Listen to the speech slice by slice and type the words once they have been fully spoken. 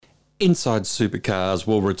Inside Supercars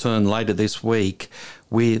will return later this week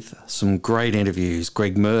with some great interviews.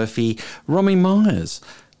 Greg Murphy, Romy Myers,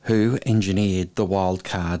 who engineered the wild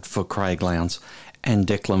card for Craig Lowndes, and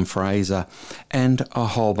Declan Fraser, and a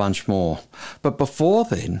whole bunch more. But before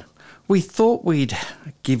then, we thought we'd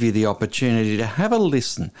give you the opportunity to have a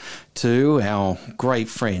listen to our great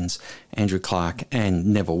friends Andrew Clark and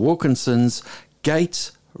Neville Wilkinson's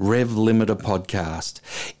Gates Rev Limiter podcast.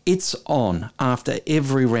 It's on after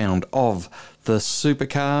every round of the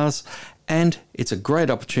supercars, and it's a great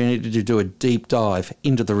opportunity to do a deep dive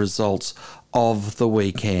into the results of the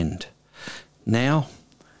weekend. Now,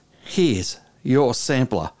 here's your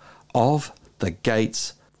sampler of the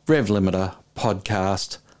Gates Rev Limiter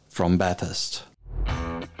podcast from Bathurst.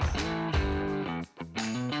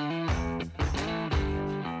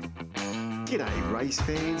 G'day race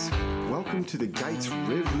fans, welcome to the Gates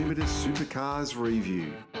Rev Limiter Supercars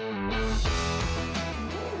review. There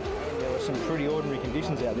were some pretty ordinary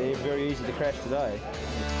conditions out there, very easy to crash today.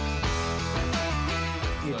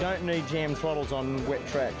 You don't need jam throttles on wet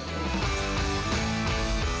tracks.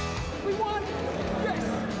 We won! Yes!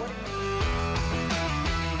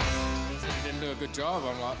 You didn't do a good job.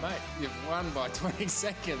 I'm like, mate, you've won by 20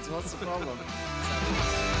 seconds. What's the problem?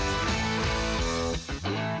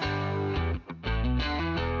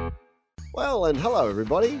 Well, and hello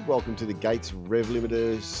everybody. Welcome to the Gates Rev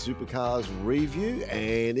Limiter Supercars review,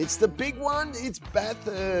 and it's the big one. It's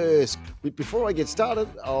Bathurst. But before I get started,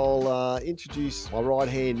 I'll introduce my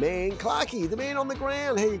right-hand man, Clarky, the man on the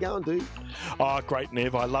ground. How you going, dude? Oh, great,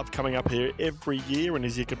 Nev. I love coming up here every year, and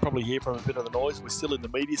as you can probably hear from a bit of the noise, we're still in the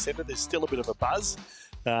media centre. There's still a bit of a buzz,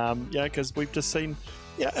 because we've just seen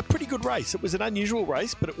a pretty good race. It was an unusual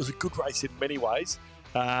race, but it was a good race in many ways.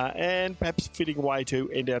 And perhaps fitting way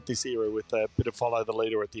to end out this era with a bit of follow the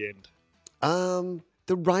leader at the end.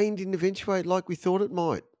 The rain didn't eventuate like we thought it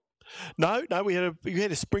might. No, we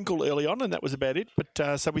had a sprinkle early on, and that was about it.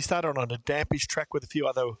 But so we started on a dampish track with a few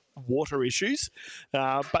other water issues.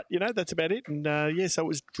 But that's about it. And so it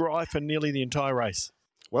was dry for nearly the entire race.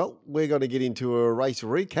 Well, we're going to get into a race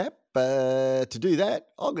recap. To do that,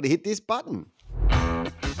 I'm going to hit this button.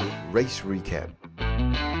 Race recap.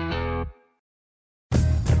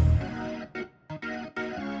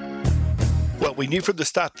 Well, we knew from the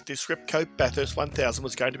start that this Repco Bathurst 1000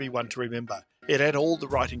 was going to be one to remember. It had all the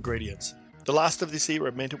right ingredients. The last of this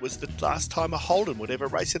era meant it was the last time a Holden would ever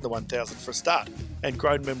race in the 1000 for a start, and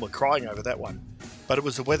grown men were crying over that one. But it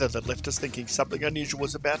was the weather that left us thinking something unusual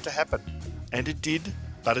was about to happen. And it did,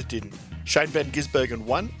 but it didn't. Shane Van Gisbergen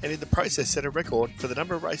won, and in the process set a record for the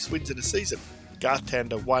number of race wins in a season. Garth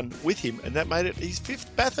Tander won with him, and that made it his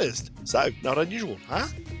 5th Bathurst. So, not unusual, huh?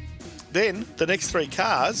 Then, the next 3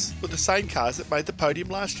 cars were the same cars that made the podium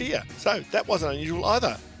last year, so that wasn't unusual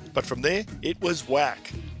either. But from there, it was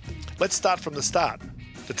whack. Let's start from the start.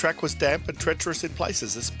 The track was damp and treacherous in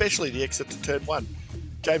places, especially the exit to turn 1.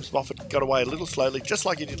 James Moffat got away a little slowly, just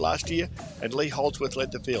like he did last year, and Lee Holdsworth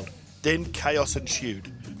led the field. Then chaos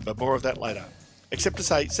ensued, but more of that later. Except to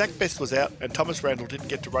say, Zach Best was out, and Thomas Randall didn't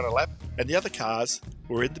get to run a lap, and the other cars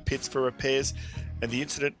were in the pits for repairs, and the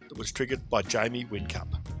incident was triggered by Jamie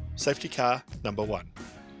Whincup. Safety car number 1.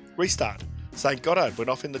 Restart. St Goddard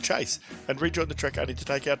went off in the chase and rejoined the track only to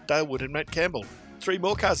take out Dale Wood and Matt Campbell. 3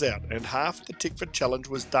 more cars out, and half the Tickford Challenge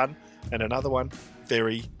was done, and another one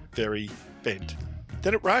very, very bent.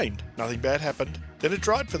 Then it rained. Nothing bad happened. Then it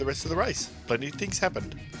dried for the rest of the race. Plenty of things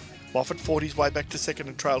happened. Moffat fought his way back to second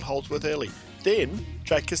and trailed Holdsworth early. Then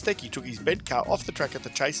Jake Kostecki took his bent car off the track at the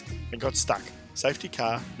chase and got stuck. Safety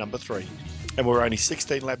car number 3. And we're only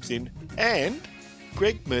 16 laps in, and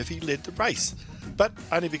Greg Murphy led the race, but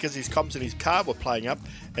only because his comms and his car were playing up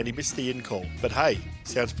and he missed the in call. But hey,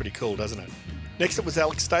 sounds pretty cool, doesn't it? Next it was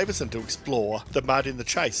Alex Davison to explore the mud in the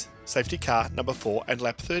chase, safety car number 4 and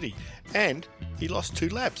lap 30, and he lost 2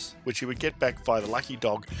 laps, which he would get back via the lucky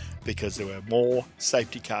dog because there were more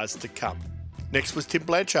safety cars to come. Next was Tim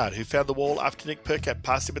Blanchard, who found the wall after Nick Percat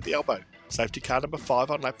passed him at the elbow, safety car number 5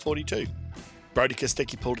 on lap 42. Brodie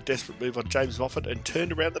Kostecki pulled a desperate move on James Moffat and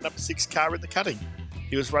turned around the number 6 car in the cutting.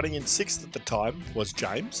 He was running in 6th at the time, was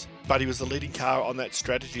James, but he was the leading car on that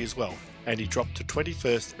strategy as well, and he dropped to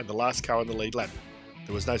 21st and the last car on the lead lap.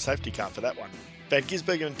 There was no safety car for that one. Van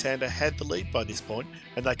Gisbergen and Tander had the lead by this point,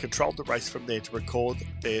 and they controlled the race from there to record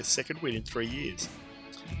their 2nd win in 3 years.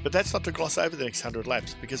 But that's not to gloss over the next 100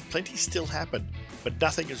 laps, because plenty still happened, but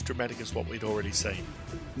nothing as dramatic as what we'd already seen.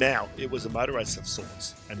 Now, it was a motor race of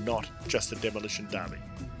sorts, and not just a demolition derby.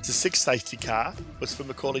 The 6th safety car was for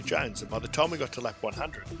Macaulay Jones, and by the time we got to lap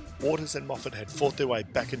 100, Waters and Moffat had fought their way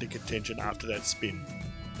back into contention after that spin.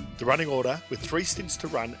 The running order, with 3 stints to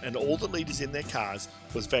run and all the leaders in their cars,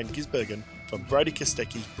 was Van Gisbergen from Brody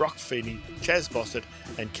Kostecki, Brock Feeney, Chaz Bossett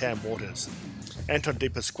and Cam Waters. Anton De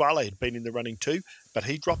Pasquale had been in the running too, but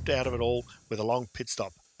he dropped out of it all with a long pit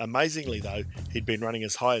stop. Amazingly though, he'd been running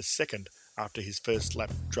as high as second after his first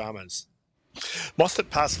lap dramas.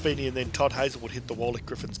 Mostert passed Feeney and then Todd Hazelwood hit the wall at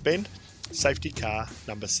Griffin's Bend. Safety car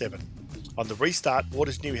number 7. On the restart,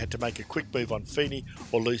 Waters knew he had to make a quick move on Feeney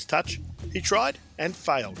or lose touch. He tried and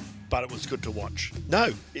failed, but it was good to watch.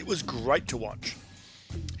 No, it was great to watch.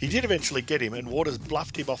 He did eventually get him, and Waters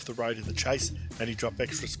bluffed him off the road in the chase, and he dropped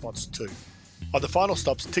extra spots too. On the final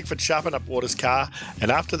stops, Tickford sharpened up Waters' car, and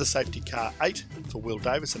after the safety car 8 for Will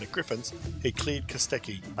Davison at Griffins, he cleared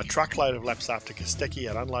Kostecki, a truckload of laps after Kostecki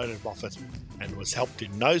had unloaded Moffat, and was helped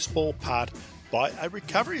in no small part by a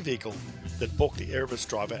recovery vehicle that balked the Erebus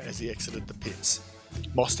driver as he exited the pits.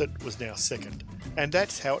 Mostert was now second, and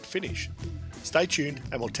that's how it finished. Stay tuned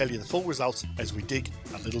and we'll tell you the full results as we dig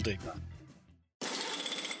a little deeper.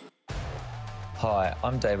 Hi,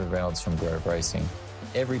 I'm David Reynolds from Grove Racing.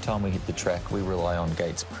 Every time we hit the track, we rely on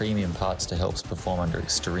Gates premium parts to help us perform under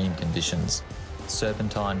extreme conditions.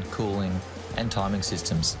 Serpentine, cooling, and timing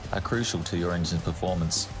systems are crucial to your engine's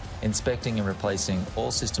performance. Inspecting and replacing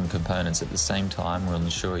all system components at the same time will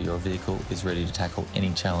ensure your vehicle is ready to tackle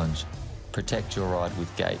any challenge. Protect your ride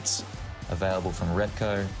with Gates. Available from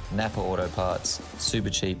Repco, Napa Auto Parts,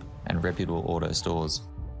 Supercheap, and reputable auto stores.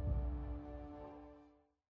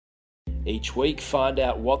 Each week, find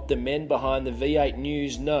out what the men behind the V8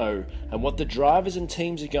 News know and what the drivers and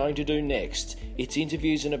teams are going to do next. It's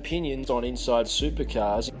interviews and opinions on Inside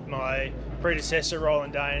Supercars. My predecessor,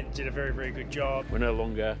 Roland Dane, did a very, very good job. We're no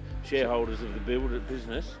longer shareholders of the build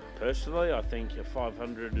business. Personally, I think a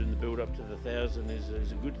 500 in the build up to the 1,000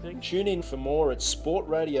 is a good thing. Tune in for more at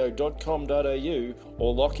sportradio.com.au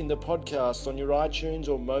or lock in the podcast on your iTunes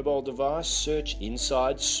or mobile device. Search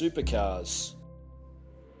Inside Supercars.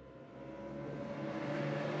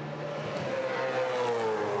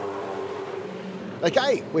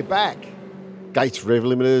 Okay, we're back. Gates Rev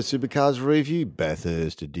Limited Supercars Review,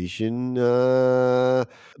 Bathurst edition.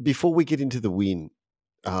 Before we get into the win,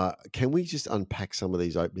 can we just unpack some of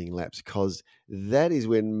these opening laps? Because that is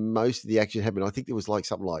when most of the action happened. I think there was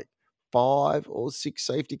something like 5 or 6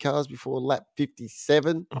 safety cars before lap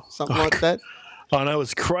 57, something like that. I know, it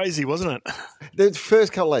was crazy, wasn't it? The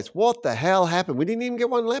first couple of laps, what the hell happened? We didn't even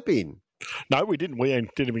get one lap in. No, we didn't. We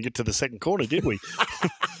didn't even get to the second corner, did we?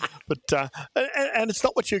 But and it's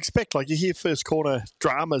not what you expect. Like, you hear first corner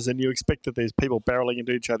dramas and you expect that there's people barreling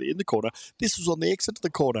into each other in the corner. This was on the exit to the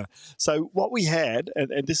corner. So what we had,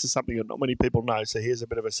 and this is something that not many people know, so here's a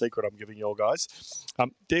bit of a secret I'm giving you all guys.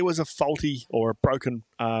 There was a faulty or a broken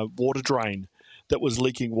water drain that was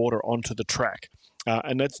leaking water onto the track.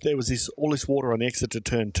 And there was all this water on the exit to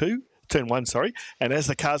turn 1, and as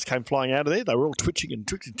the cars came flying out of there, they were all twitching and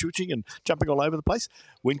jumping all over the place.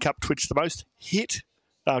 Whincup twitched the most, hit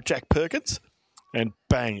Jack Perkins, and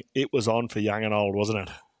bang, it was on for young and old, wasn't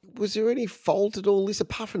it? Was there any fault at all this,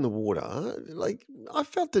 apart from the water? Like, I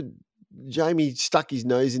felt that Jamie stuck his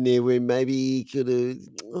nose in there where maybe he could have,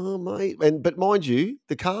 mate. But mind you,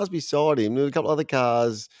 the cars beside him, there were a couple of other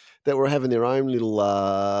cars that were having their own little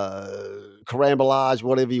carambolage,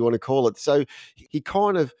 whatever you want to call it. So he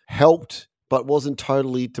kind of helped, but wasn't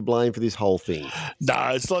totally to blame for this whole thing. No,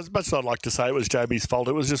 it's much as I'd like to say it was Jamie's fault.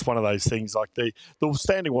 It was just one of those things, like the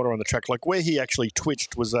standing water on the track, like where he actually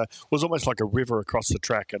twitched was almost like a river across the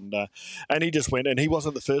track, and he just went, and he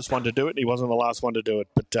wasn't the first one to do it, and he wasn't the last one to do it,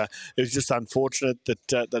 but it was just unfortunate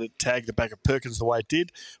that it tagged the back of Perkins the way it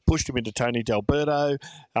did, pushed him into Tony D'Alberto.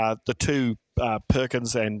 The two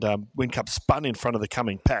Perkins and Whincup spun in front of the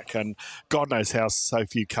coming pack, and God knows how so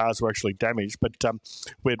few cars were actually damaged. But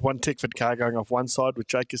we had one Tickford car going off one side with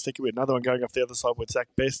Jake Kostecki, we had another one going off the other side with Zach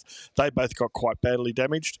Best. They both got quite badly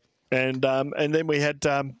damaged. And then we had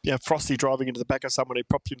Frosty driving into the back of someone who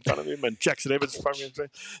propped in front of him, and Jackson Evans from him.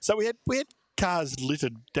 So we had cars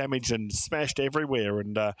littered, damaged, and smashed everywhere,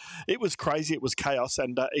 and it was crazy. It was chaos,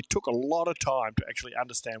 and it took a lot of time to actually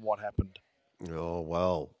understand what happened. Oh,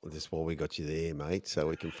 well, this is why we got you there, mate, so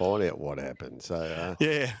we can find out what happened. So,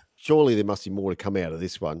 yeah. Surely there must be more to come out of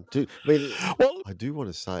this one. I do want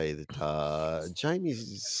to say that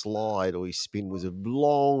Jamie's slide or his spin was a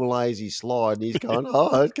long, lazy slide, and he's going,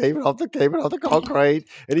 keep it off the concrete.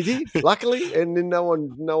 And he did, luckily, and then no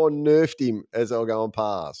one nerfed him as they were going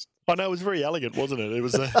past. I know, it was very elegant, wasn't it? It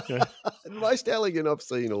was the most elegant I've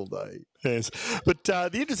seen all day. Yes. But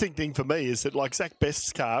the interesting thing for me is that, like, Zach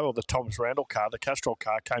Best's car, or the Thomas Randall car, the Castrol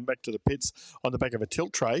car, came back to the pits on the back of a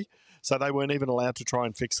tilt tray, so they weren't even allowed to try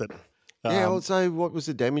and fix it. Also, what was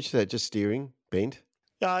the damage to that? Just steering bent?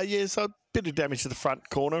 Yeah, so a bit of damage to the front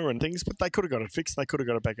corner and things, but they could have got it fixed. They could have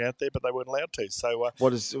got it back out there, but they weren't allowed to. So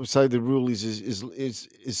So the rule is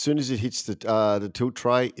as soon as it hits the tilt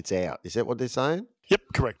tray, it's out. Is that what they're saying? Yep,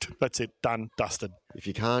 correct. That's it. Done, dusted. If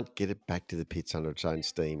you can't get it back to the pits under its own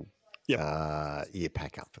steam, you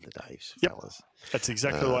pack up for the day, fellas. That's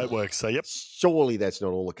exactly the way it works. So, yep. Surely that's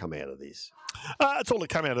not all that come out of this. It's all that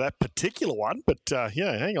came out of that particular one, but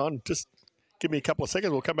hang on, just give me a couple of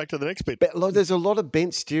seconds. We'll come back to the next bit. But, there's a lot of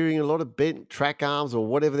bent steering, a lot of bent track arms, or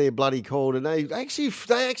whatever they're bloody called, and they actually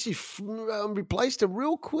replaced them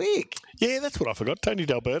real quick. Yeah, that's what I forgot. Tony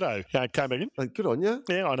D'Alberto came back in. Good on you.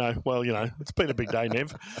 Yeah, I know. Well, it's been a big day,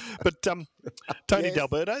 Nev. But Tony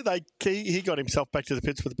D'Alberto, he got himself back to the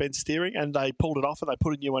pits with the bent steering, and they pulled it off and they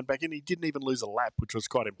put a new one back in. He didn't even lose a lap, which was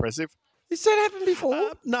quite impressive. Has that happened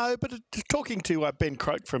before? No, but talking to Ben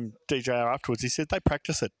Croak from DJR afterwards, he said they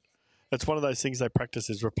practice it. It's one of those things they practice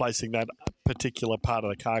is replacing that particular part of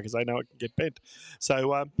the car because they know it can get bent.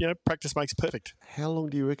 So, practice makes perfect. How long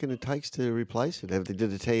do you reckon it takes to replace it? Did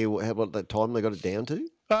they tell you what that time they got it down to?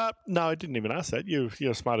 No, I didn't even ask that.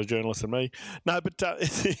 You're a smarter journalist than me. No, but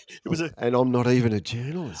it was and I'm not even a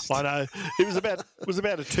journalist. I know. It was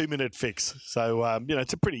about a 2-minute fix. So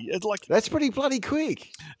that's pretty bloody quick.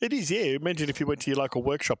 It is. Yeah. Imagine if you went to your local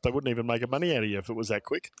workshop, they wouldn't even make money out of you if it was that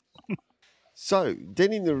quick. So,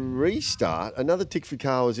 then in the restart, another Tickford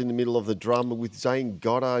car was in the middle of the drum with Zane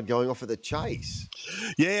Goddard going off at the chase.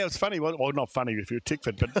 Yeah, it was funny. Well, not funny if you're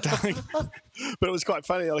Tickford, but but it was quite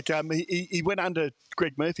funny. He went under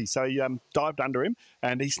Greg Murphy, so he dived under him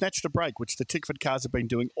and he snatched a brake, which the Tickford cars have been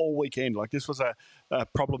doing all weekend. Like this was a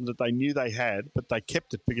problem that they knew they had, but they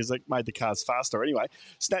kept it because it made the cars faster. Anyway,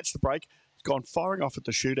 snatched the brake, gone firing off at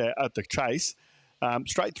the shootout at the chase.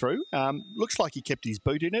 Straight through. Looks like he kept his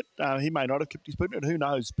boot in it. He may not have kept his boot in it. Who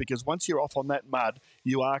knows? Because once you're off on that mud,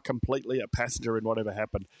 you are completely a passenger in whatever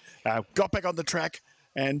happened. Got back on the track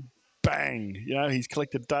and bang! He's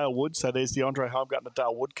collected Dale Wood. So there's the Andre Heimgartner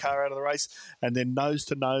Dale Wood car out of the race. And then nose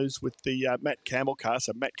to nose with the Matt Campbell car.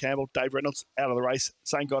 So Matt Campbell, Dave Reynolds out of the race.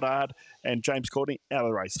 Zane Goddard and James Courtney out of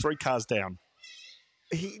the race. 3 cars down.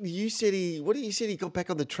 You said he got back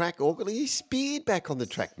on the track awkwardly. He speared back on the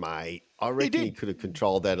track, mate. I reckon he could have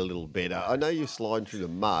controlled that a little better. I know you're sliding through the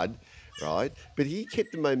mud, right? But he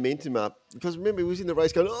kept the momentum up because remember he was in the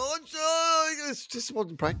race going, it just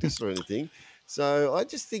wasn't practice or anything. So I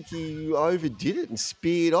just think he overdid it and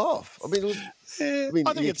speared off. I mean,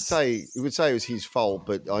 you would say it was his fault,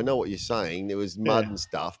 but I know what you're saying. There was mud and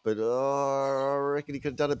stuff, but I reckon he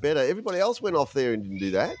could have done it better. Everybody else went off there and didn't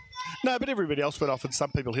do that. No, but everybody else went off and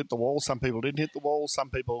some people hit the wall, some people didn't hit the wall, some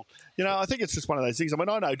people, I think it's just one of those things. I mean,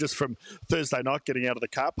 I know just from Thursday night getting out of the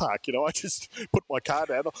car park, I just put my car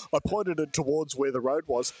down, I pointed it towards where the road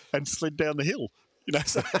was and slid down the hill.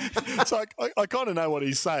 So I kind of know what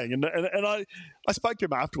he's saying, and I spoke to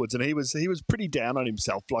him afterwards, and he was pretty down on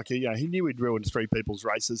himself. Like he knew he'd ruined 3 people's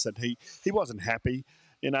races, and he wasn't happy.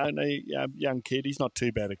 And a young kid, he's not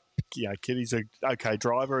too bad a kid. He's an okay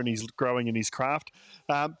driver, and he's growing in his craft.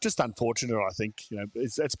 Just unfortunate, I think.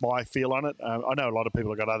 That's my feel on it. I know a lot of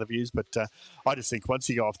people have got other views, but I just think once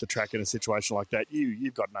you go off the track in a situation like that,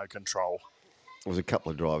 you've got no control. There was a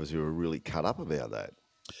couple of drivers who were really cut up about that.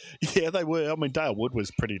 Yeah, they were. I mean, Dale Wood was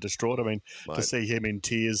pretty distraught. I mean, to see him in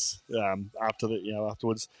tears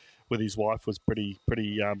afterwards with his wife was pretty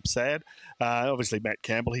sad. Obviously, Matt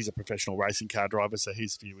Campbell, he's a professional racing car driver, so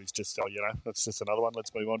his view is just, that's just another one.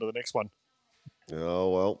 Let's move on to the next one.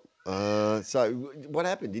 Oh, well. So what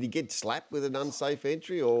happened? Did he get slapped with an unsafe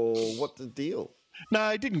entry or what's the deal?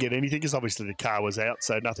 No, he didn't get anything because obviously the car was out,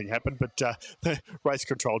 so nothing happened. But the race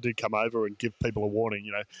control did come over and give people a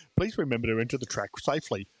warning. Please remember to enter the track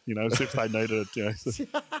safely. As if they needed it.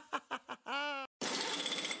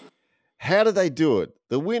 How did they do it?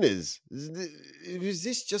 The winners. Was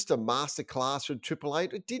this just a masterclass from Triple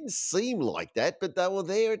Eight? It didn't seem like that, but they were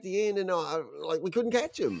there at the end, and we couldn't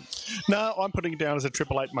catch them. No, I'm putting it down as a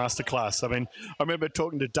Triple Eight masterclass. I mean, I remember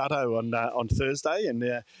talking to Dutto on Thursday,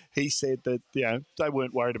 and he said that they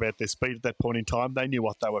weren't worried about their speed at that point in time. They knew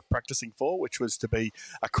what they were practicing for, which was to be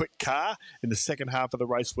a quick car in the second half of the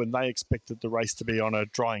race when they expected the race to be on a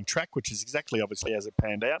drying track, which is exactly obviously as it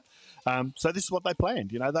panned out. So this is what they planned.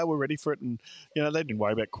 They were ready for it, and they didn't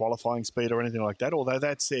worry about qualifying speed or anything like that. Although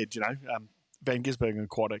that said, Van Gisbergen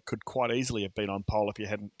could quite easily have been on pole if you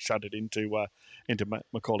hadn't shut it into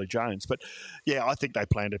Macaulay Jones. But yeah, I think they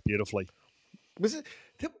planned it beautifully. Was that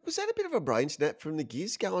a bit of a brain snap from the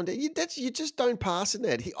Giz going down? You just don't pass in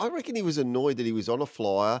that. I reckon he was annoyed that he was on a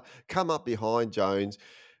flyer, come up behind Jones,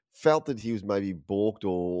 felt that he was maybe balked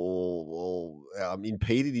or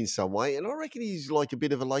impeded in some way. And I reckon he's like a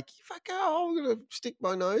bit of a I'm going to stick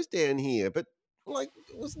my nose down here. But it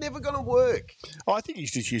was never going to work. Oh, I think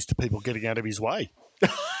he's just used to people getting out of his way.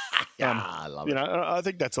 I love it. I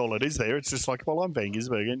think that's all it is there. It's just like, well, I'm Van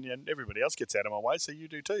Gisbergen and everybody else gets out of my way, so you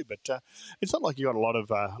do too. But it's not like you got a lot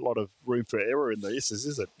of room for error in the S's,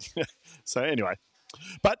 is it? So anyway,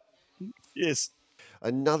 but yes.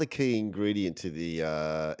 Another key ingredient to the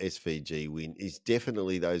SVG win is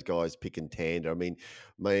definitely those guys picking Tander. I mean,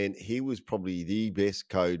 man, he was probably the best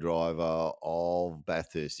co-driver of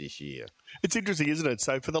Bathurst this year. It's interesting, isn't it?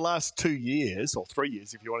 So for the last 2 years, or 3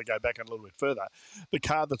 years, if you want to go back a little bit further, the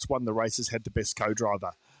car that's won the races had the best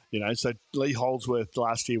co-driver. So Lee Holdsworth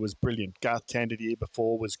last year was brilliant. Garth Tander the year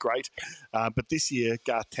before was great. But this year,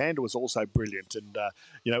 Garth Tander was also brilliant. And,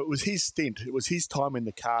 it was his stint. It was his time in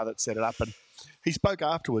the car that set it up. And he spoke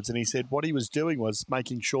afterwards and he said what he was doing was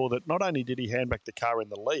making sure that not only did he hand back the car in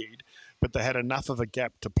the lead, but they had enough of a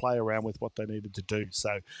gap to play around with what they needed to do.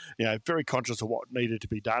 So, very conscious of what needed to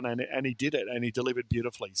be done. And he did it and he delivered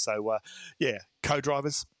beautifully. So,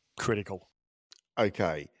 co-drivers, critical.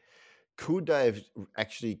 Okay. Could they have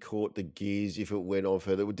actually caught the gears if it went on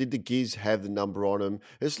further? Did the gears have the number on them?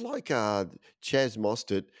 It's like Chaz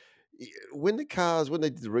Mostert. When they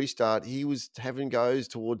did the restart, he was having goes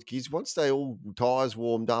towards gears. Once tyres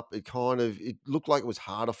warmed up, it looked like it was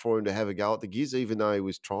harder for him to have a go at the gears, even though he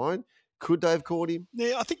was trying. Could they have caught him?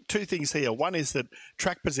 Yeah, I think two things here. One is that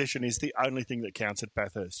track position is the only thing that counts at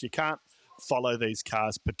Bathurst. You can't follow these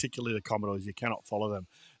cars, particularly the Commodores. You cannot follow them.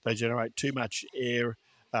 They generate too much aero,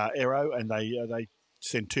 and they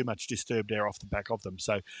send too much disturbed air off the back of them.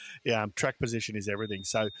 So, track position is everything.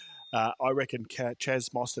 So, I reckon Chaz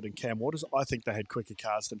Mostert and Cam Waters, I think they had quicker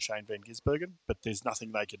cars than Shane Van Gisbergen, but there's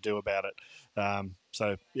nothing they could do about it.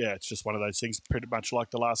 It's just one of those things, pretty much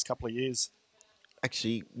like the last couple of years.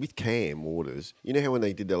 Actually, with Cam Waters, you know how when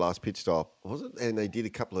they did their last pit stop, was it? And they did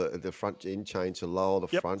a couple of the front end chains to lower the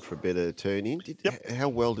front for a better turn in. How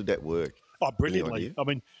well did that work? Oh, brilliantly.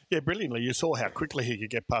 Brilliantly. You saw how quickly he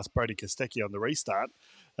could get past Brody Kostecki on the restart.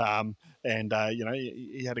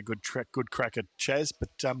 He had a good crack at Chaz, but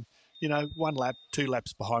 1 lap, 2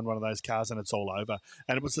 laps behind one of those cars and it's all over.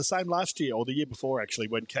 And it was the same last year or the year before, actually,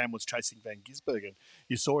 when Cam was chasing Van Gisbergen.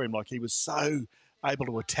 You saw him he was so able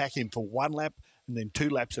to attack him for 1 lap and then 2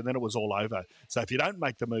 laps and then it was all over. So if you don't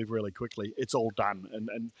make the move really quickly, it's all done.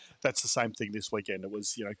 And that's the same thing this weekend. It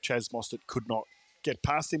was, Chaz Mostert could not get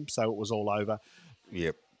past him, so it was all over.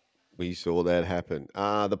 Yep, we saw that happen.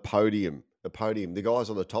 The podium. The guys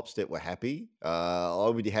on the top step were happy. I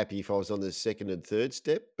would be happy if I was on the second and third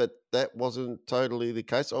step, but that wasn't totally the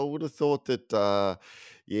case. I would have thought that,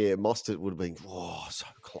 Mostert would have been, so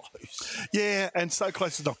close. Yeah, and so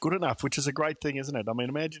close is not good enough, which is a great thing, isn't it? I mean,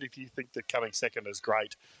 imagine if you think that coming second is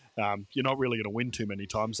great. You're not really going to win too many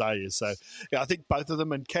times, are you? So, I think both of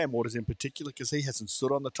them, and Cam Waters in particular, because he hasn't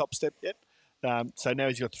stood on the top step yet. So now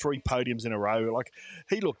he's got 3 podiums in a row.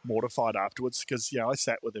 He looked mortified afterwards because I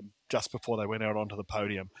sat with him just before they went out onto the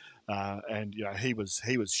podium, and he was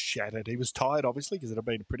shattered. He was tired, obviously, because it had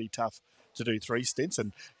been pretty tough to do 3 stints,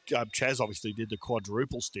 and Chaz obviously did the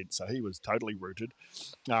quadruple stint, so he was totally rooted.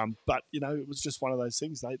 But it was just one of those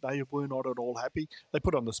things. They were not at all happy. They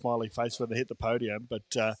put on the smiley face when they hit the podium, but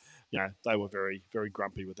they were very, very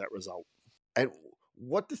grumpy with that result. And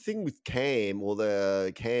what the thing with Cam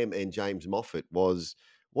and James Moffat was,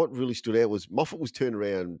 what really stood out was Moffat was turned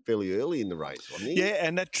around fairly early in the race, wasn't he? Yeah,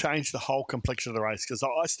 and that changed the whole complexion of the race because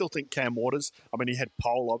I still think Cam Waters, he had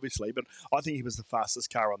pole obviously, but I think he was the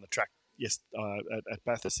fastest car on the track at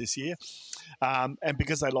Bathurst this year. And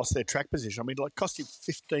because they lost their track position, it cost him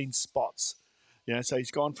 15 spots. So he's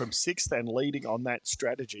gone from 6th and leading on that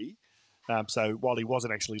strategy. So while he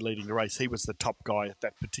wasn't actually leading the race, he was the top guy at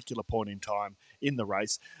that particular point in time in the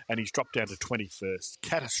race, and he's dropped down to 21st.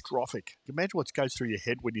 Catastrophic. Imagine what goes through your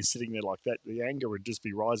head when you're sitting there like that. The anger would just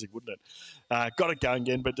be rising, wouldn't it? Got it going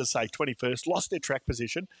again, but to say 21st, lost their track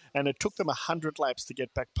position, and it took them 100 laps to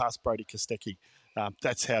get back past Brody Kostecki.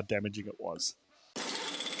 That's how damaging it was.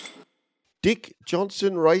 Dick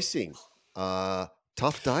Johnson Racing.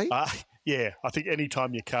 Tough day? Yeah, I think any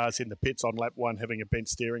time your car's in the pits on lap 1 having a bent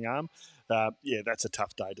steering arm, that's a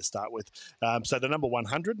tough day to start with. So the number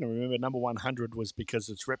 100, and remember number 100 was because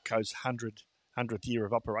it's Repco's 100th year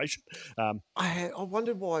of operation. I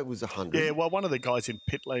wondered why it was 100. Yeah, well, one of the guys in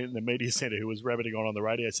pit lane in the media centre who was rabbiting on the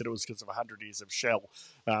radio said it was because of 100 years of Shell.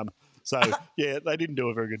 So, yeah, they didn't do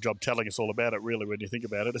a very good job telling us all about it, really, when you think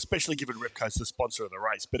about it, especially given Repco's the sponsor of the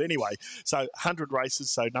race. But anyway, so 100 races,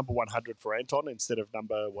 so number 100 for Anton instead of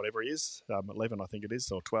number whatever he is, 11, I think it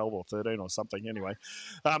is, or 12 or 13 or something, anyway.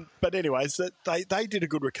 But anyway, so they did a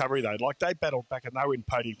good recovery, though. Like, they battled back and they were in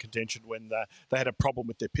podium contention when they had a problem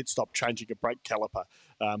with their pit stop changing a brake caliper,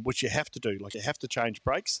 which you have to do. Like, you have to change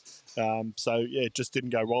brakes. So, yeah, it just didn't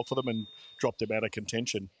go well for them and dropped them out of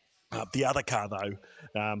contention. The other car,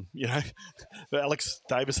 though, Alex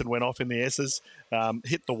Davison went off in the S's,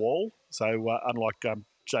 hit the wall. So unlike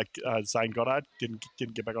Zane Goddard,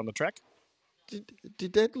 didn't get back on the track.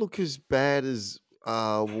 Did that look as bad as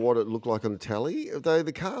what it looked like on the tally? Though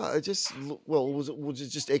the car, was it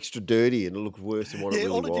just extra dirty and it looked worse than what it really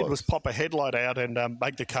was? Yeah, all it did was pop a headlight out and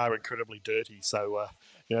make the car incredibly dirty. So,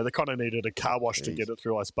 they kind of needed a car wash to get it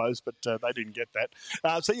through, I suppose, but they didn't get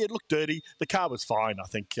that. So, yeah, it looked dirty. The car was fine, I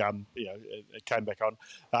think. It came back on.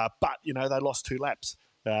 But, they lost 2 laps.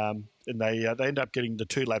 And they ended up getting the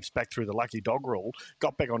 2 laps back through the lucky dog rule,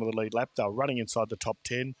 got back onto the lead lap. They were running inside the top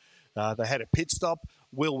 10. They had a pit stop.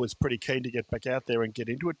 Will was pretty keen to get back out there and get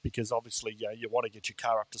into it because obviously you want to get your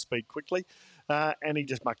car up to speed quickly. And he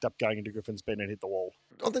just mucked up going into Griffin's Bend and hit the wall.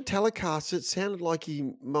 On the telecast, it sounded like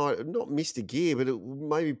he might have not missed a gear, but it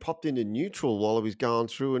maybe popped into neutral while he was going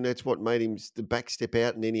through, and that's what made him the back step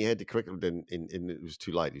out, and then he had to correct it, and it was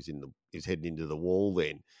too late. He was heading into the wall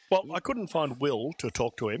then. Well, I couldn't find Will to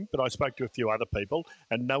talk to him, but I spoke to a few other people,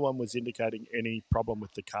 and no one was indicating any problem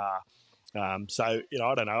with the car. So, I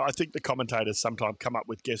don't know. I think the commentators sometimes come up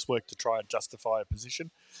with guesswork to try and justify a position.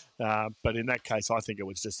 But in that case, I think it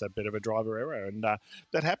was just a bit of a driver error. And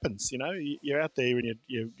that happens, You're out there and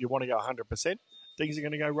you want to go 100%. Things are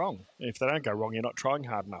going to go wrong. And if they don't go wrong, you're not trying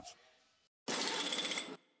hard enough.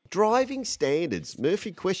 Driving standards.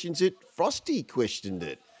 Murphy questions it. Frosty questioned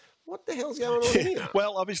it. What the hell's going on here?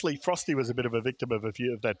 Well, obviously, Frosty was a bit of a victim of a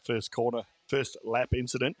few of that first lap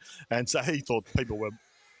incident. And so he thought people were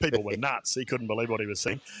nuts. He couldn't believe what he was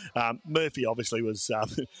seeing. Murphy obviously was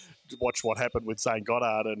watched what happened with Zane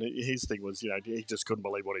Goddard, and his thing was, he just couldn't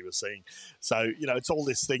believe what he was seeing. So, it's all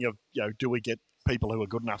this thing of, do we get people who are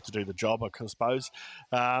good enough to do the job, I suppose.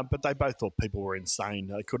 But they both thought people were insane.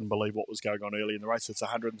 They couldn't believe what was going on early in the race. It's a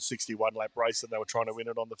 161-lap race, and they were trying to win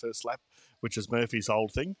it on the first lap, which is Murphy's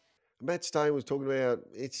old thing. Matt Stone was talking about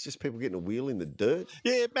it's just people getting a wheel in the dirt.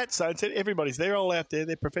 Yeah, Matt Stone said everybody's there, all out there.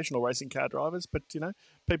 They're professional racing car drivers, but,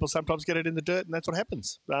 people sometimes get it in the dirt, and that's what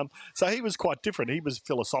happens. So he was quite different. He was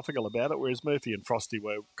philosophical about it, whereas Murphy and Frosty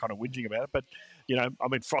were kind of whinging about it. But,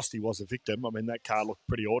 Frosty was a victim. That car looked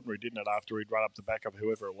pretty ordinary, didn't it, after he'd run up the back of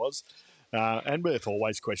whoever it was. And Murph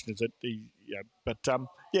always questions it.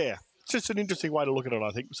 It's just an interesting way to look at it, I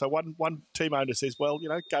think. So one team owner says, well,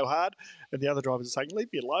 go hard. And the other drivers are saying,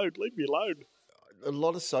 leave me alone. A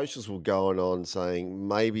lot of socials were going on saying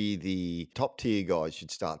maybe the top tier guys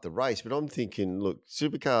should start the race. But I'm thinking, look,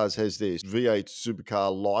 Supercars has their V8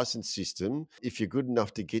 Supercar license system. If you're good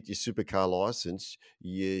enough to get your Supercar license,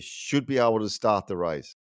 you should be able to start the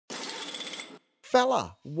race.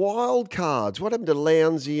 Fella, wild cards. What happened to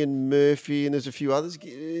Lowndesy and Murphy and there's a few others?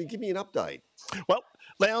 Give me an update. Well,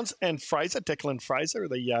 Lowndes and Fraser, Declan Fraser,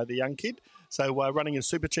 the young kid. So running a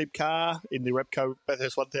super cheap car in the Repco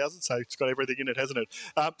Bathurst 1000, so it's got everything in it, hasn't it?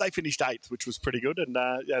 They finished 8th, which was pretty good, and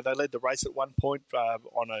they led the race at one point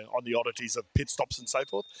on the oddities of pit stops and so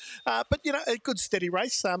forth. But a good steady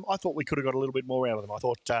race. I thought we could have got a little bit more out of them. I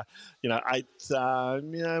thought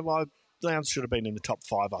 8th. Lowndes should have been in the top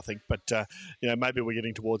 5, I think. But, maybe we're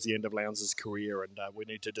getting towards the end of Lowndes' career and we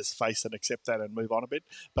need to just face and accept that and move on a bit.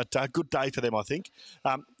 But good day for them, I think.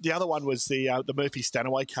 The other one was the Murphy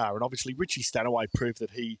Stanaway car. And obviously Richie Stanaway proved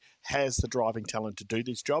that he has the driving talent to do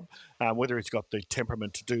this job. Whether he's got the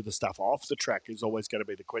temperament to do the stuff off the track is always going to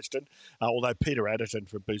be the question. Although Peter Adderton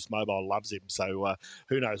from Boost Mobile loves him. So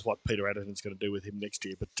who knows what Peter Adderton's going to do with him next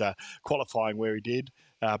year. But qualifying where he did.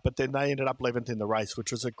 But then they ended up 11th in the race,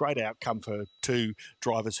 which was a great outcome for 2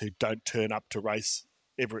 drivers who don't turn up to race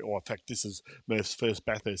in fact, this is Murph's first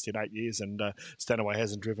Bathurst in 8 years, and Stanaway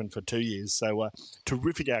hasn't driven for 2 years. So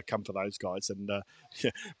terrific outcome for those guys. And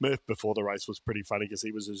Murph before the race was pretty funny because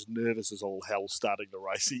he was as nervous as all hell starting the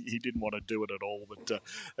race. He didn't want to do it at all, but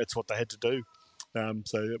that's what they had to do.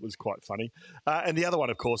 So it was quite funny. And the other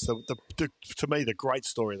one, of course, to me, the great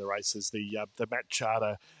story of the race is the Matt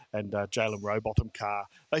Charter and Jalen Rowbottom car.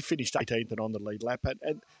 They finished 18th and on the lead lap.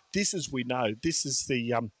 And this, as we know, this is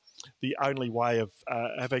the only way of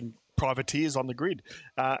having privateers on the grid.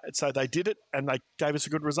 So they did it and they gave us a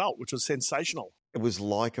good result, which was sensational. It was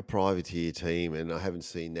like a privateer team, and I haven't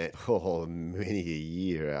seen that for many a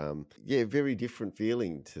year. Very different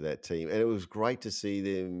feeling to that team, and it was great to see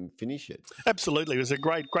them finish it. Absolutely. It was a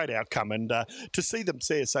great outcome, and to see them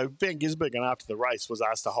there. So Van Gisbergen, after the race, was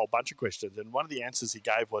asked a whole bunch of questions, and one of the answers he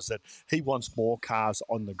gave was that he wants more cars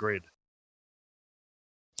on the grid.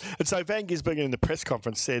 And so Van Gisbergen in the press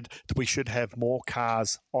conference said that we should have more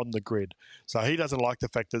cars on the grid. So he doesn't like the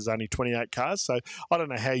fact there's only 28 cars. So I don't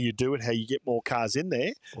know how you do it, how you get more cars in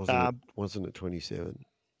there. Wasn't it 27?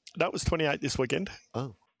 No, it was 28 this weekend.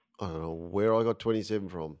 Oh, I don't know where I got 27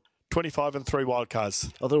 from. 25 and 3 wild cars.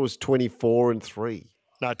 I thought it was 24 and 3.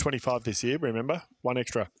 No, 25 this year, remember? One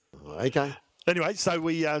extra. Okay. Anyway, so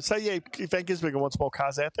Van Gisbergen wants more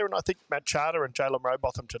cars out there, and I think Matt Charter and Jalen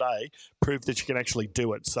Rowbotham today proved that you can actually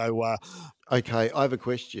do it. So, okay, I have a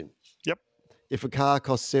question. Yep. If a car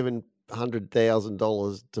costs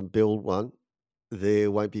 $700,000 to build one,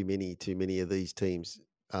 there won't be too many of these teams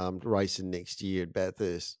racing next year at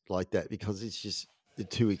Bathurst like that because it's just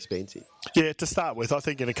too expensive. Yeah, to start with, I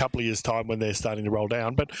think in a couple of years' time when they're starting to roll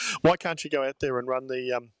down. But why can't you go out there and run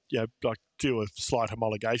the, do a slight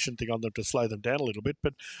homologation thing on them to slow them down a little bit?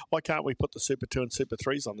 But why can't we put the Super 2 and Super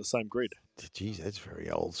 3s on the same grid? Geez, that's very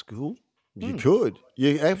old school. You could.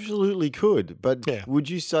 You absolutely could. But would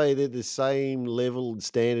you say they're the same level and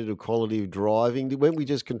standard of quality of driving? When we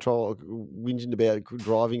just whinging about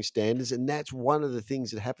driving standards, and that's one of the things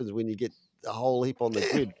that happens when you get a whole heap on the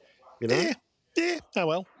grid, you know? Yeah. Oh,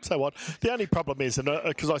 well, so what? The only problem is, and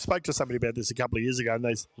because I spoke to somebody about this a couple of years ago, and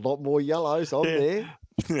they... A lot more yellows on there.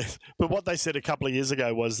 But what they said a couple of years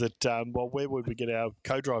ago was that, where would we get our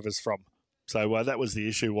co-drivers from? So that was the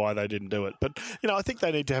issue why they didn't do it. But, I think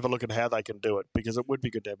they need to have a look at how they can do it because it would be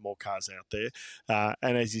good to have more cars out there.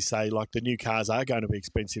 And as you say, like the new cars are going to be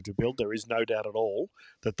expensive to build. There is no doubt at all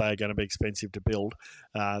that they are going to be expensive to build.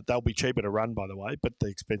 They'll be cheaper to run, by the way, but they're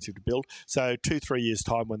expensive to build. So 2-3 years'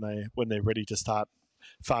 time when they're ready to start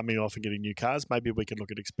farming off and getting new cars, maybe we can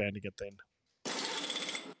look at expanding it then.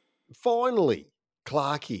 Finally,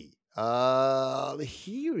 Clarkie.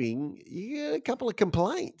 Hearing you had a couple of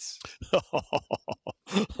complaints.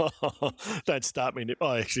 Don't start me.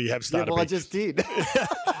 I actually have started. Yeah, well, I just did.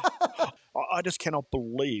 I just cannot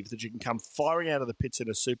believe that you can come firing out of the pits in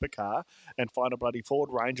a supercar and find a bloody Ford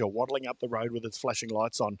Ranger waddling up the road with its flashing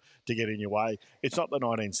lights on to get in your way. It's not the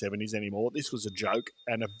 1970s anymore. This was a joke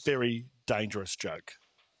and a very dangerous joke.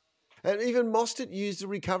 And even Mostert used the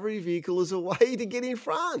recovery vehicle as a way to get in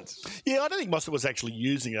front. Yeah, I don't think Mostert was actually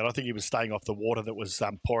using it. I think he was staying off the water that was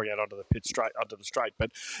pouring out onto the straight. But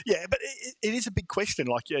yeah, but it is a big question.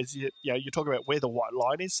 Like, as you talk about where the white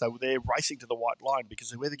line is. So they're racing to the white line because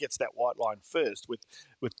whoever gets that white line first, with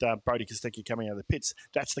Brody Kostecki coming out of the pits,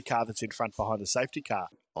 that's the car that's in front behind the safety car.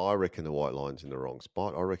 I reckon the white line's in the wrong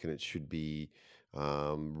spot. I reckon it should be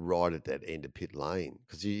right at that end of pit lane,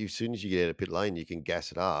 because as soon as you get out of pit lane, you can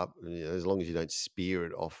gas it up. As long as you don't spear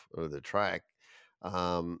it off of the track,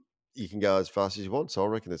 you can go as fast as you want. So I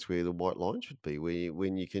reckon that's where the white line should be,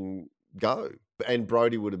 when you can go. And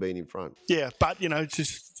Brody would have been in front. Yeah, but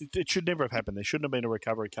it should never have happened. There shouldn't have been a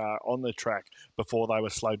recovery car on the track before they were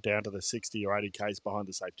slowed down to the 60 or 80 k's behind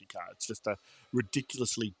the safety car. It's just a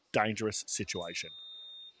ridiculously dangerous situation.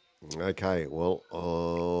 Okay, well,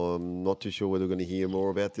 I'm not too sure whether we're going to hear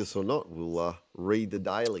more about this or not. We'll read the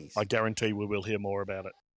dailies. I guarantee we will hear more about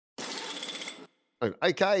it.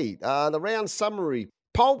 Okay, the round summary.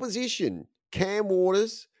 Pole position, Cam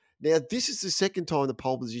Waters. Now, this is the second time the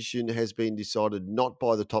pole position has been decided not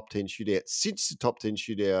by the top 10 shootout since the top 10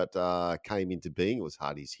 shootout came into being. It was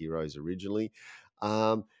Hardy's Heroes originally.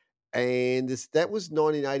 And that was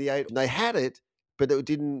 1988. They had it, but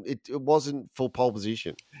it wasn't for pole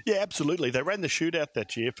position. Yeah, absolutely. They ran the shootout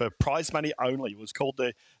that year for prize money only. It was called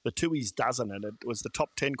the Tooheys Dozen, and it was the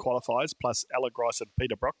top 10 qualifiers plus Ella Grice and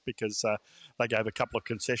Peter Brock, because they gave a couple of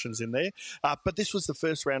concessions in there. But this was the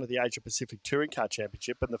first round of the Asia Pacific Touring Car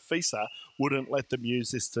Championship, and the FISA wouldn't let them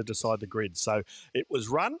use this to decide the grid. So it was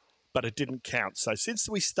run, but it didn't count. So since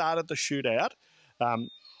we started the shootout,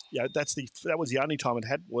 that was the only time it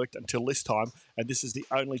had worked until this time, and this is the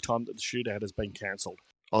only time that the shootout has been cancelled.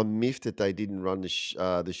 I'm miffed that they didn't run the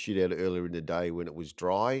shootout earlier in the day when it was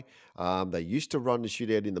dry. They used to run the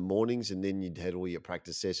shootout in the mornings, and then you'd had all your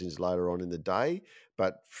practice sessions later on in the day.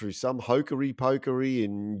 But through some hokery-pokery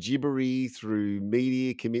and gibbery through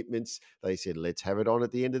media commitments, they said, let's have it on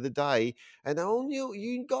at the end of the day. And they all knew,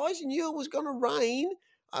 you guys knew it was going to rain.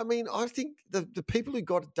 I mean, I think the people who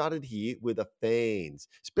got dudded here were the fans,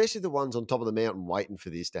 especially the ones on top of the mountain waiting for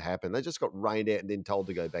this to happen. They just got rained out and then told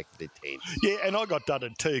to go back to their tents. Yeah, and I got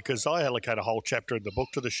dudded too because I allocate a whole chapter in the book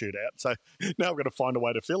to the shootout. So now I'm going to find a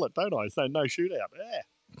way to fill it, don't I? So no shootout. Yeah.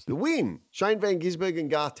 The win, Shane van Gisbergen and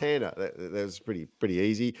Garth Tander. That was pretty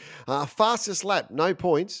easy. Fastest lap, no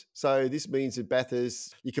points. So this means that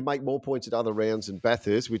Bathurst, you can make more points at other rounds than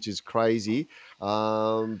Bathurst, which is crazy.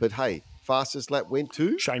 But hey, fastest lap went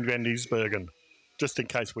to Shane van Gisbergen, just in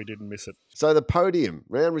case we didn't miss it. So the podium,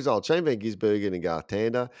 round result, Shane van Gisbergen and Garth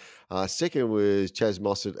Tander. Second was Chaz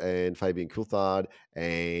Mossad and Fabian Coulthard.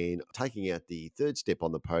 And taking out the third step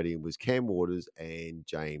on the podium was Cam Waters and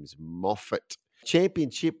James Moffat.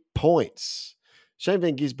 Championship points. Shane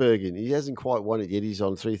van Gisbergen, he hasn't quite won it yet. He's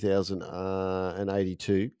on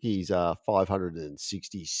 3,082. He's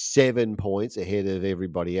 567 points ahead of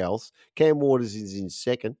everybody else. Cam Waters is in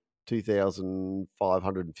second,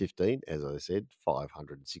 2,515. As I said,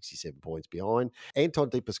 567 points behind. Anton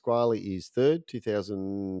De Pasquale is third,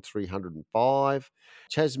 2,305.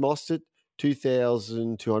 Chaz Mostert,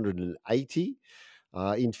 2,280.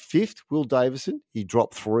 In fifth, Will Davison. He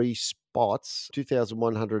dropped 3 spots,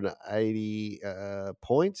 2,180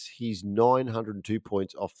 points. He's 902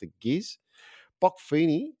 points off the Giz. Bock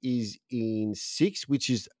Feeney is in sixth, which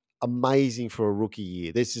is amazing for a rookie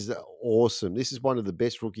year. This is awesome. This is one of the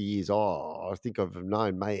best rookie years I think I've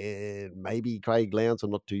known. Maybe Craig Lowndes,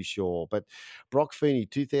 I'm not too sure. But Brock Feeney,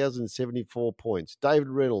 2,074 points. David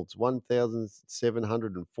Reynolds,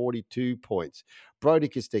 1,742 points. Brody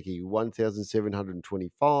Kostecki,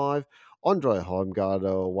 1,725. Andre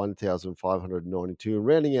Heimgartner, 1,592. And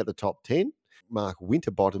rounding out the top 10, Mark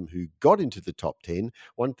Winterbottom, who got into the top 10,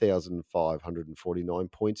 1,549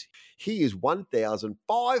 points. He is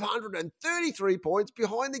 1,533 points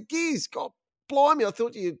behind the Giz. God blimey, I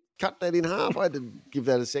thought you'd cut that in half. I had to give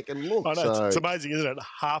that a second look. I know, it's amazing, isn't it?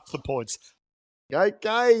 Half the points.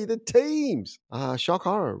 Okay, the teams. Shock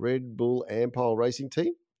Horror, Red Bull Ampol Racing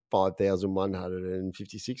Team,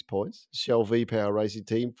 5,156 points. Shell V-Power Racing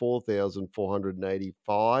Team,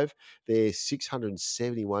 4,485. They're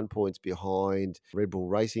 671 points behind Red Bull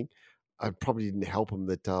Racing. I probably didn't help them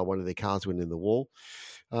that one of their cars went in the wall.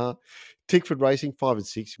 Tickford Racing, 5 and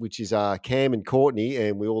 6, which is Cam and Courtney,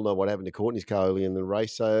 and we all know what happened to Courtney's car early in the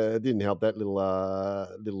race, so it didn't help that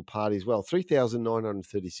little party as well.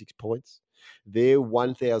 3,936 points. They're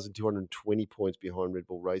 1,220 points behind Red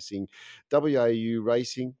Bull Racing. WAU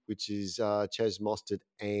Racing, which is Chaz Mostert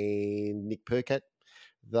and Nick Percat,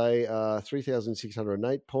 they are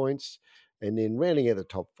 3,608 points. And then rounding out the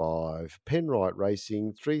top 5, Penrite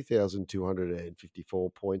Racing, 3,254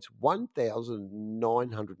 points,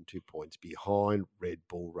 1,902 points behind Red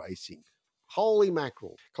Bull Racing. Holy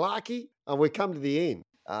mackerel. Clarkie, we've come to the end.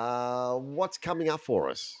 What's coming up for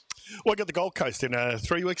us? Well, I got the Gold Coast in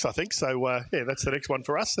 3 weeks, I think. So, yeah, that's the next one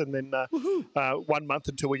for us. And then 1 month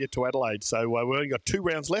until we get to Adelaide. So, we've only got 2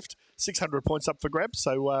 rounds left, 600 points up for grabs.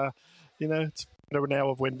 So, it's a matter now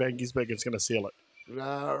of when Van Gisbergen's going to seal it.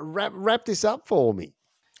 Wrap this up for me.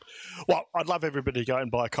 Well, I'd love everybody to go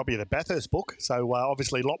and buy a copy of the Bathurst book. So,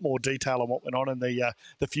 obviously, a lot more detail on what went on in the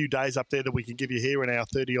few days up there that we can give you here in our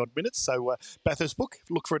 30-odd minutes. So, Bathurst book,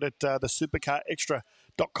 look for it at the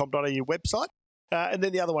supercarextra.com.au website. And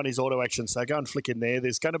then the other one is Auto Action. So go and flick in there.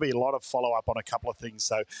 There's going to be a lot of follow-up on a couple of things.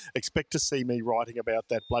 So expect to see me writing about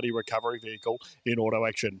that bloody recovery vehicle in Auto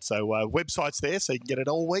Action. So website's there so you can get it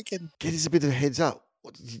all week. And get us a bit of a heads up.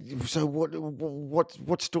 So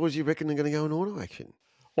what stores you reckon are going to go in Auto Action?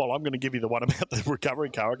 Well, I'm going to give you the one about the recovery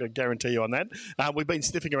car. I can guarantee you on that. We've been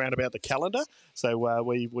sniffing around about the calendar. So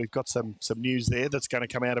we've got some news there that's going to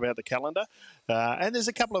come out about the calendar. And there's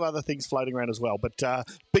a couple of other things floating around as well. But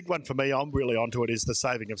big one for me, I'm really onto it, is the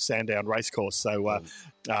saving of Sandown Racecourse. So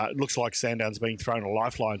it looks like Sandown's being thrown a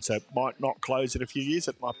lifeline. So it might not close in a few years.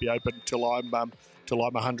 It might be open till I'm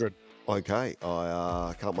 100. Okay,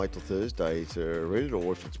 I can't wait till Thursday to read it,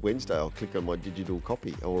 or if it's Wednesday, I'll click on my digital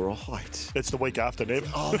copy. All right. It's the week after,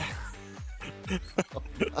 Nev. Oh.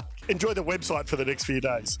 Enjoy the website for the next few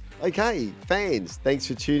days. Okay, fans, thanks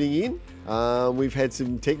for tuning in. We've had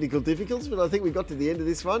some technical difficulties, but I think we got to the end of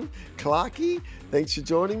this one. Clarkie, thanks for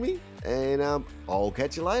joining me, and I'll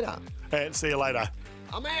catch you later. And see you later.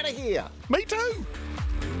 I'm out of here. Me too.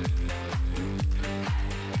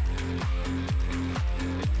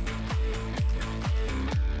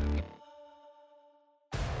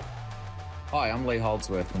 Hi, I'm Lee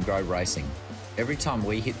Holdsworth from Grove Racing. Every time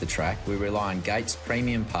we hit the track, we rely on Gates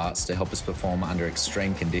premium parts to help us perform under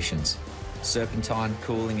extreme conditions. Serpentine,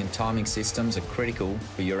 cooling and timing systems are critical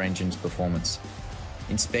for your engine's performance.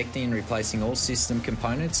 Inspecting and replacing all system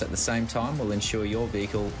components at the same time will ensure your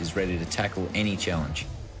vehicle is ready to tackle any challenge.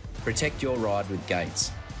 Protect your ride with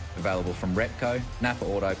Gates. Available from Repco, Napa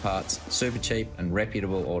Auto Parts, Supercheap and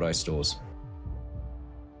reputable auto stores.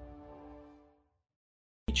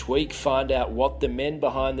 Each week, find out what the men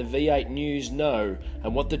behind the V8 News know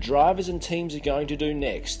and what the drivers and teams are going to do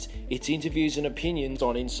next. It's interviews and opinions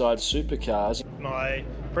on Inside Supercars. My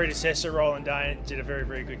predecessor, Roland Dane, did a very,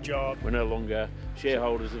 very good job. We're no longer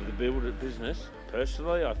shareholders of the business.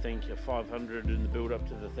 Personally, I think a 500 in the build-up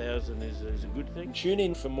to the 1,000 is a good thing. Tune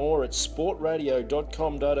in for more at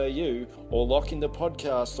sportradio.com.au or lock in the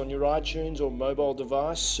podcast on your iTunes or mobile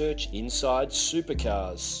device. Search Inside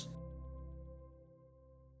Supercars.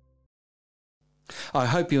 I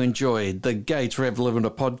hope you enjoyed the Gates Rev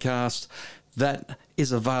Limited podcast. That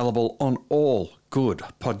is available on all good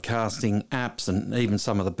podcasting apps and even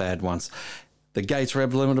some of the bad ones. The Gates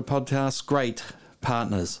Rev Limited podcast, great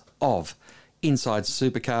partners of Inside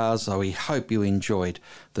Supercars. So we hope you enjoyed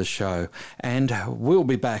the show. And we'll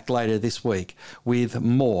be back later this week with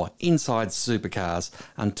more Inside Supercars.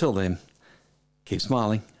 Until then, keep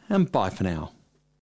smiling and bye for now.